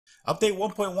Update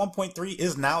 1.1.3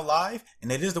 is now live,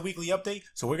 and it is the weekly update,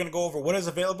 so we're going to go over what is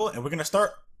available, and we're going to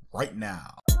start right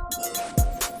now.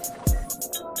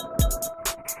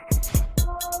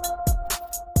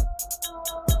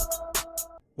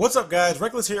 What's up guys,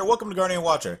 Reckless here, welcome to Guardian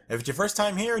Watcher. If it's your first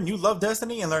time here and you love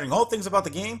Destiny and learning all things about the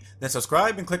game, then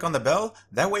subscribe and click on the bell,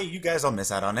 that way you guys don't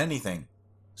miss out on anything.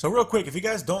 So real quick, if you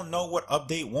guys don't know what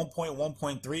update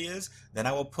 1.1.3 is, then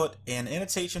I will put an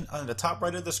annotation on the top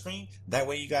right of the screen, that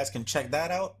way you guys can check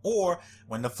that out, or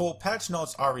when the full patch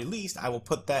notes are released, I will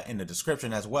put that in the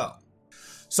description as well.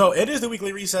 So it is the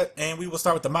weekly reset, and we will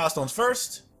start with the milestones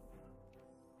first.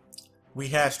 We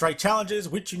have strike challenges,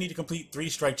 which you need to complete 3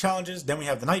 strike challenges. Then we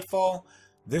have the Nightfall.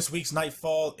 This week's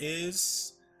Nightfall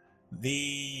is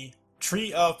the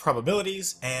Tree of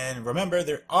Probabilities. And remember,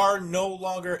 there are no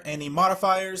longer any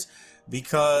modifiers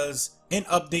because in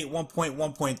update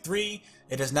 1.1.3,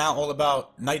 it is now all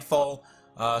about Nightfall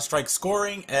strike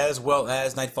scoring as well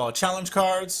as Nightfall challenge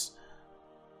cards.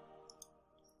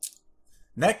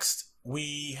 Next,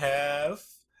 we have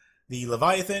the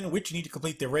Leviathan, which you need to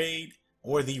complete the raid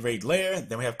or the raid lair.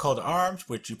 Then we have Call to Arms,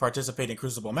 which you participate in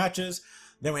Crucible matches.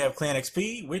 Then we have Clan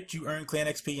XP, which you earn Clan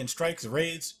XP in strikes,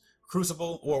 raids,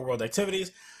 Crucible, or world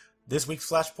activities. This week's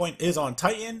flashpoint is on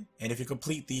Titan, and if you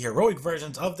complete the heroic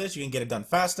versions of this, you can get it done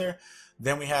faster.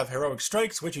 Then we have Heroic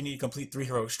Strikes, which you need to complete 3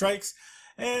 heroic strikes.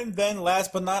 And then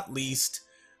last but not least,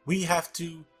 we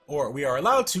are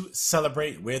allowed to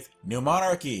celebrate with New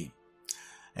Monarchy.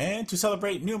 And to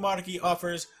celebrate, New Monarchy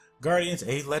offers Guardians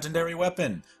a legendary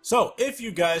weapon. So if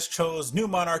you guys chose New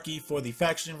Monarchy for the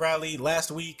faction rally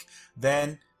last week,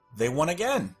 then they won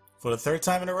again for the 3rd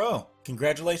time in a row.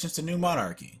 Congratulations to New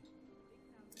Monarchy.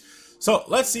 So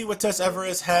let's see what Tess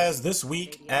Everest has this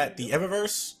week at the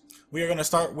Eververse. We are going to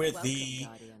start with the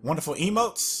wonderful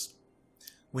emotes.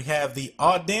 We have the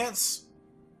Odd Dance.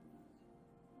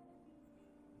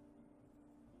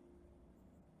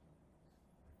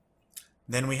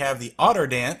 Then we have the Otter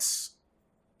Dance.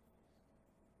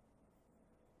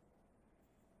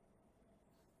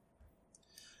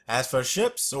 As for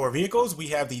ships or vehicles, we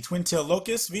have the Twin-Tail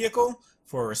Locust vehicle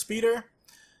for a speeder.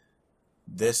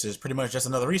 This is pretty much just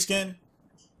another reskin.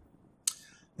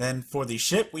 Then for the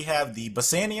ship, we have the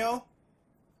Bassanio.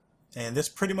 And this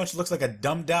pretty much looks like a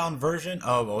dumbed down version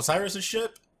of Osiris'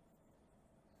 ship.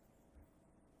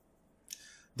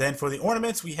 Then for the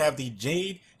ornaments, we have the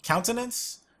Jade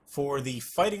Countenance for the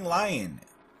Fighting Lion.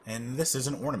 And this is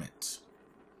an ornament.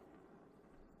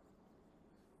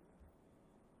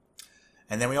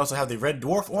 And then we also have the Red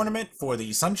Dwarf ornament for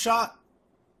the Sunshot.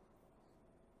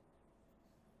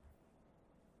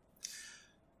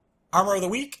 Armor of the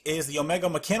week is the Omega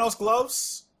Mechanos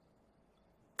gloves.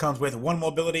 Comes with 1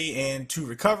 mobility and 2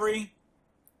 recovery.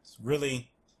 It's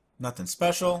really nothing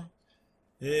special.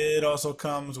 It also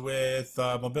comes with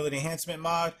mobility enhancement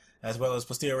mod as well as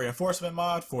posterior reinforcement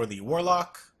mod for the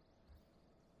Warlock.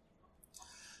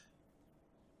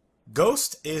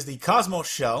 Ghost is the Cosmos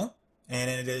shell, and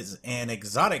it is an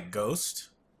exotic ghost.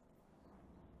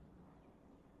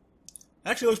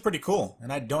 Actually looks pretty cool,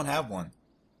 and I don't have one.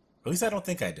 At least I don't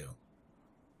think I do.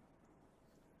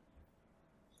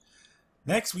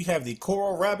 Next we have the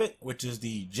Coral Rabbit, which is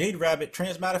the Jade Rabbit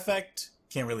Transmat effect.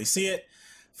 Can't really see it.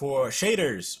 For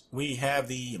shaders, we have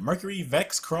the Mercury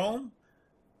Vex Chrome,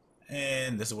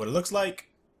 and this is what it looks like.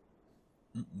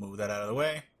 Move that out of the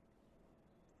way.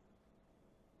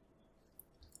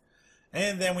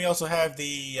 And then we also have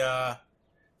the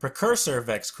Precursor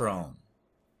Vex Chrome.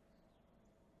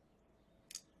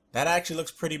 That actually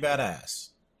looks pretty badass.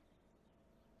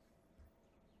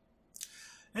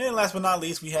 And last but not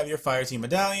least, we have your Fire Team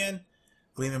Medallion,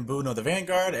 Gleaming Boon of the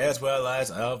Vanguard, as well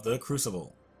as of the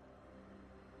Crucible.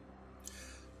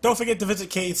 Don't forget to visit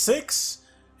Cayde 6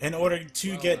 in order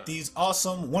to get these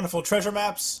awesome, wonderful treasure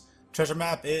maps. Treasure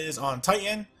map is on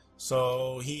Titan,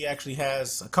 so he actually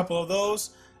has a couple of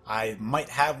those. I might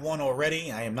have one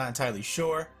already. I am not entirely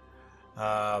sure.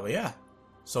 But yeah.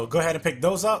 So go ahead and pick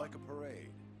those up.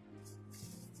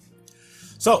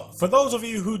 So, for those of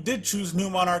you who did choose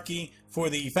New Monarchy for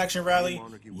the faction rally,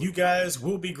 you guys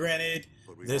will be granted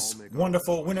this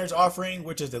wonderful winner's offering,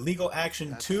 which is the Legal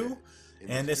Action 2.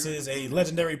 And this is a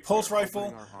legendary pulse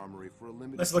rifle.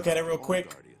 Let's look at it real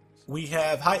quick. We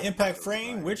have high impact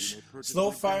frame, which slow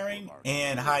firing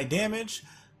and high damage.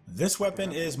 This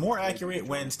weapon is more accurate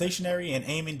when stationary and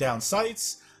aiming down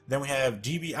sights. Then we have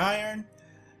GB Iron,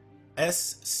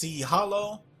 SC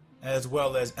Hollow, as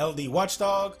well as LD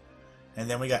Watchdog. And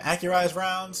then we got Accurized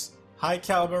rounds, high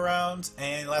caliber rounds,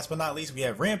 and last but not least we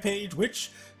have Rampage,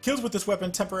 which kills with this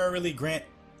weapon temporarily grant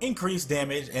increased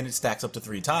damage and it stacks up to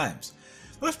 3 times.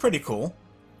 Looks pretty cool.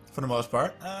 for the most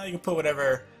part. You can put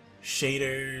whatever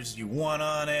shaders you want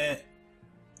on it.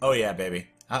 Oh yeah, baby.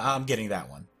 I'm getting that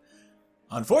one.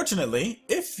 Unfortunately,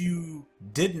 if you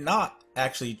did not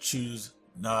actually choose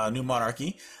New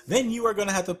Monarchy, then you are going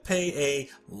to have to pay a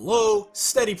low,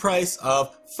 steady price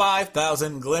of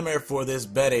 5,000 Glimmer for this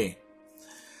Betty.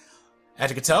 As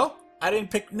you can tell, I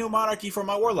didn't pick New Monarchy for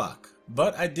my Warlock,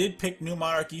 but I did pick New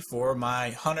Monarchy for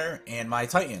my Hunter and my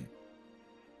Titan.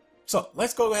 So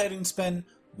let's go ahead and spend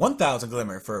 1,000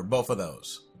 Glimmer for both of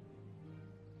those.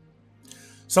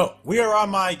 So we are on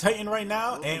my Titan right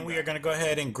now, and we are going to go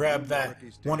ahead and grab that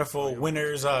wonderful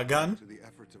winner's gun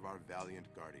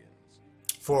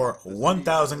for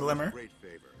 1,000 Glimmer.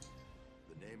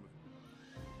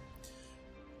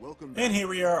 And here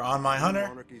we are on my Hunter.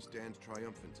 Monarchy stands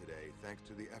triumphant today, thanks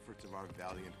to the efforts of our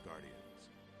valiant guardians.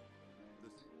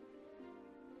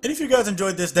 And if you guys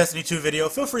enjoyed this Destiny 2 video,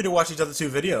 feel free to watch these other 2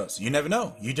 videos. You never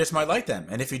know, you just might like them.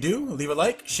 And if you do, leave a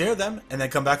like, share them, and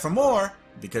then come back for more,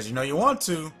 because you know you want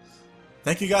to.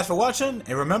 Thank you guys for watching,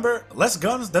 and remember, less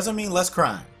guns doesn't mean less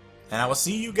crime. And I will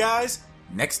see you guys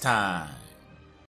next time.